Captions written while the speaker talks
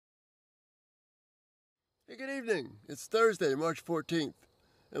Hey, good evening. It's Thursday, March 14th,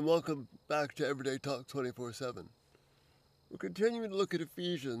 and welcome back to Everyday Talk 24/7. We're continuing to look at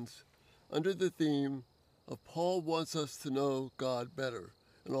Ephesians under the theme of Paul wants us to know God better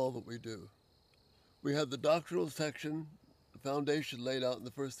in all that we do. We had the doctrinal section, the foundation laid out in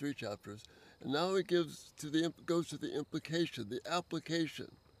the first three chapters, and now it goes to the implication, the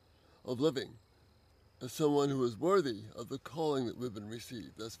application of living as someone who is worthy of the calling that we've been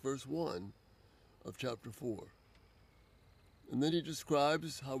received. That's verse 1 of chapter 4. And then he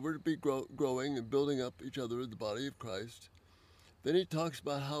describes how we're to be growing and building up each other in the body of Christ. Then he talks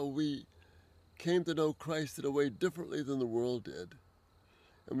about how we came to know Christ in a way differently than the world did.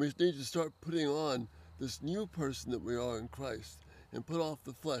 And we need to start putting on this new person that we are in Christ and put off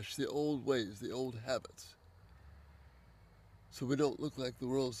the flesh, the old ways, the old habits. So we don't look like the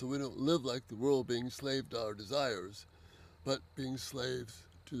world, so we don't live like the world, being slave to our desires, but being slaves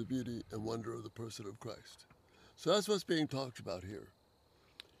to the beauty and wonder of the person of Christ. So that's what's being talked about here.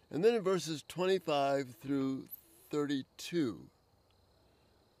 And then in verses 25 through 32,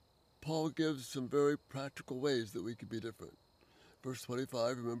 Paul gives some very practical ways that we could be different. Verse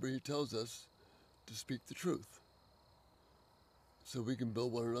 25, remember, he tells us to speak the truth so we can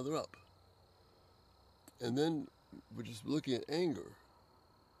build one another up. And then we're just looking at anger.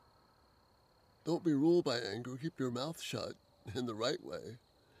 Don't be ruled by anger. Keep your mouth shut in the right way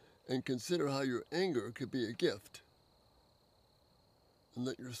and consider how your anger could be a gift. And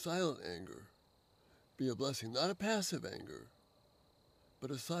let your silent anger be a blessing, not a passive anger,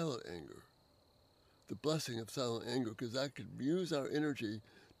 but a silent anger. The blessing of silent anger, because that could use our energy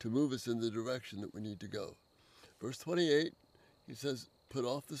to move us in the direction that we need to go. Verse 28, he says, put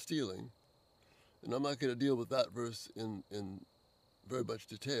off the stealing. And I'm not going to deal with that verse in very much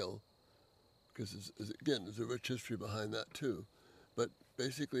detail, because there's a rich history behind that too. But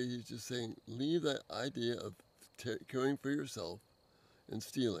basically, he's just saying, leave that idea of caring for yourself and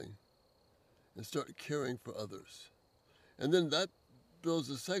stealing, and start caring for others. And then that builds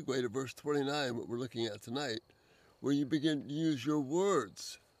a segue to verse 29, what we're looking at tonight, where you begin to use your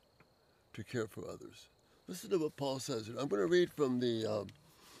words to care for others. Listen to what Paul says here. I'm going to read from the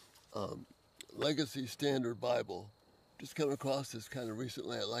Legacy Standard Bible. Just come across this kind of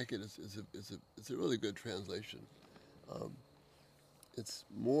recently. I like it. It's a really good translation. It's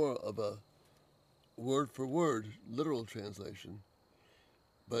more of a word-for-word literal translation,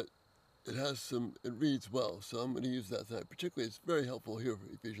 but it reads well, so I'm going to use that tonight. Particularly, it's very helpful here for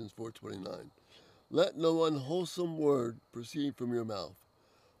Ephesians 4:29. Let no unwholesome word proceed from your mouth,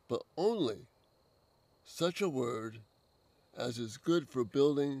 but only such a word as is good for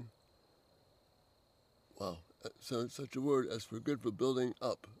building. So such a word as for good for building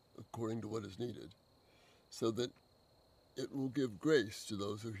up according to what is needed, so that it will give grace to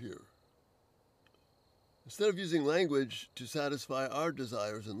those who hear. Instead of using language to satisfy our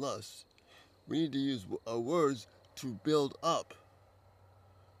desires and lusts, we need to use our words to build up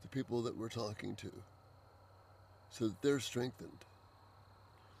the people that we're talking to so that they're strengthened.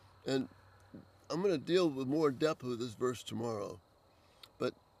 And I'm going to deal with more depth with this verse tomorrow.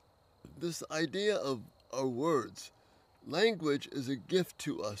 But this idea of our words, language is a gift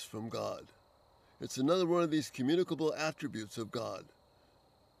to us from God. It's another one of these communicable attributes of God.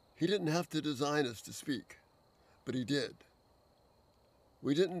 He didn't have to design us to speak, but he did.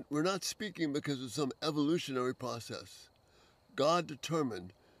 We're not speaking because of some evolutionary process. God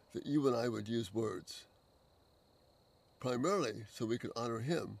determined that you and I would use words, primarily so we could honor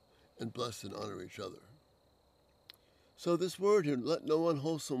him and bless and honor each other. So this word here, let no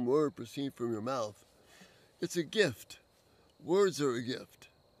unwholesome word proceed from your mouth, it's a gift. Words are a gift.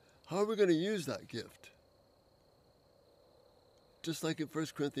 How are we going to use that gift? Just like in 1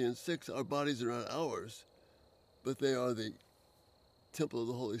 Corinthians 6, our bodies are not ours, but they are the temple of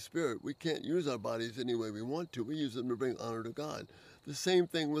the Holy Spirit. We can't use our bodies any way we want to. We use them to bring honor to God. The same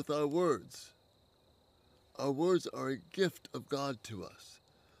thing with our words. Our words are a gift of God to us.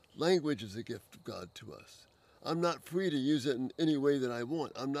 Language is a gift of God to us. I'm not free to use it in any way that I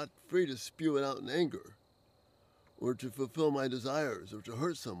want. I'm not free to spew it out in anger or to fulfill my desires or to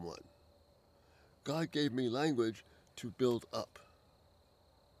hurt someone. God gave me language to build up.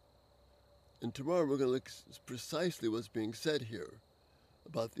 And tomorrow we're going to look precisely what's being said here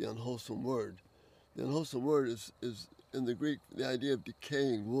about the unwholesome word. The unwholesome word is in the Greek, the idea of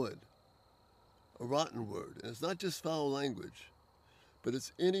decaying wood, a rotten word. And it's not just foul language, but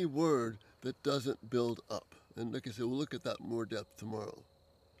it's any word that doesn't build up. And like I said, we'll look at that in more depth tomorrow.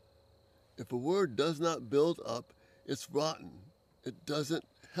 If a word does not build up, it's rotten. It doesn't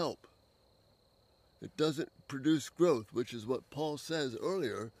help. It doesn't produce growth, which is what Paul says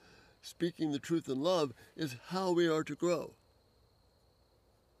earlier, speaking the truth in love is how we are to grow.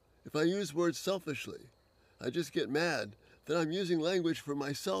 If I use words selfishly, I just get mad, then I'm using language for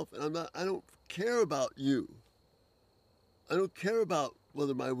myself, and I don't care about you. I don't care about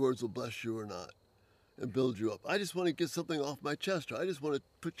whether my words will bless you or not and build you up. I just want to get something off my chest, or I just want to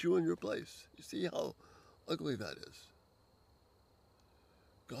put you in your place. You see how ugly that is?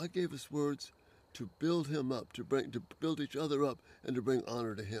 God gave us words to build him up, to build each other up, and to bring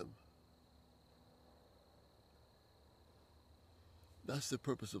honor to him. That's the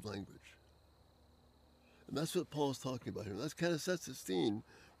purpose of language. And that's what Paul's talking about here. And that kind of sets the scene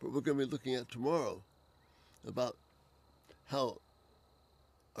for what we're going to be looking at tomorrow, about how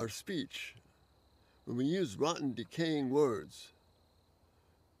our speech, when we use rotten, decaying words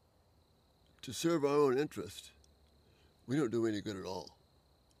to serve our own interest, we don't do any good at all.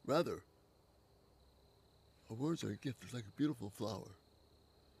 Rather, our words are a gift. It's like a beautiful flower.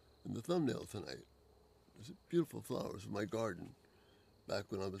 In the thumbnail tonight, there's beautiful flowers in my garden back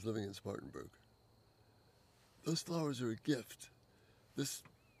when I was living in Spartanburg. Those flowers are a gift. This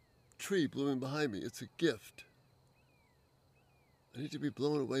tree blooming behind me, it's a gift. I need to be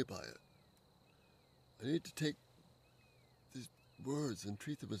blown away by it. I need to take these words and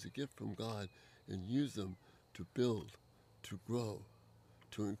treat them as a gift from God and use them to build, to grow,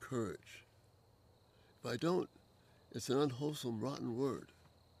 to encourage. If I don't, it's an unwholesome, rotten word.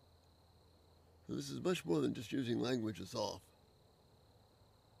 So this is much more than just using language as off.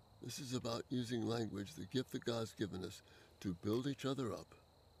 This is about using language, the gift that God's given us, to build each other up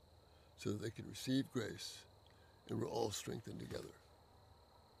so that they can receive grace and we're all strengthened together.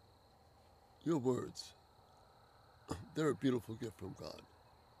 Your words, they're a beautiful gift from God.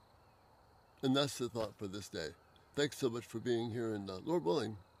 And that's the thought for this day. Thanks so much for being here, and Lord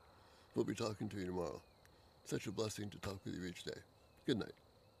willing, we'll be talking to you tomorrow. Such a blessing to talk with you each day. Good night.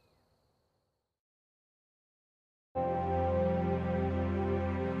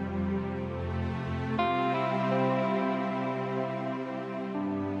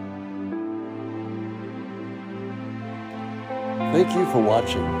 Thank you for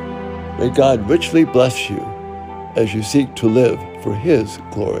watching. May God richly bless you as you seek to live for His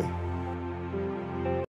glory.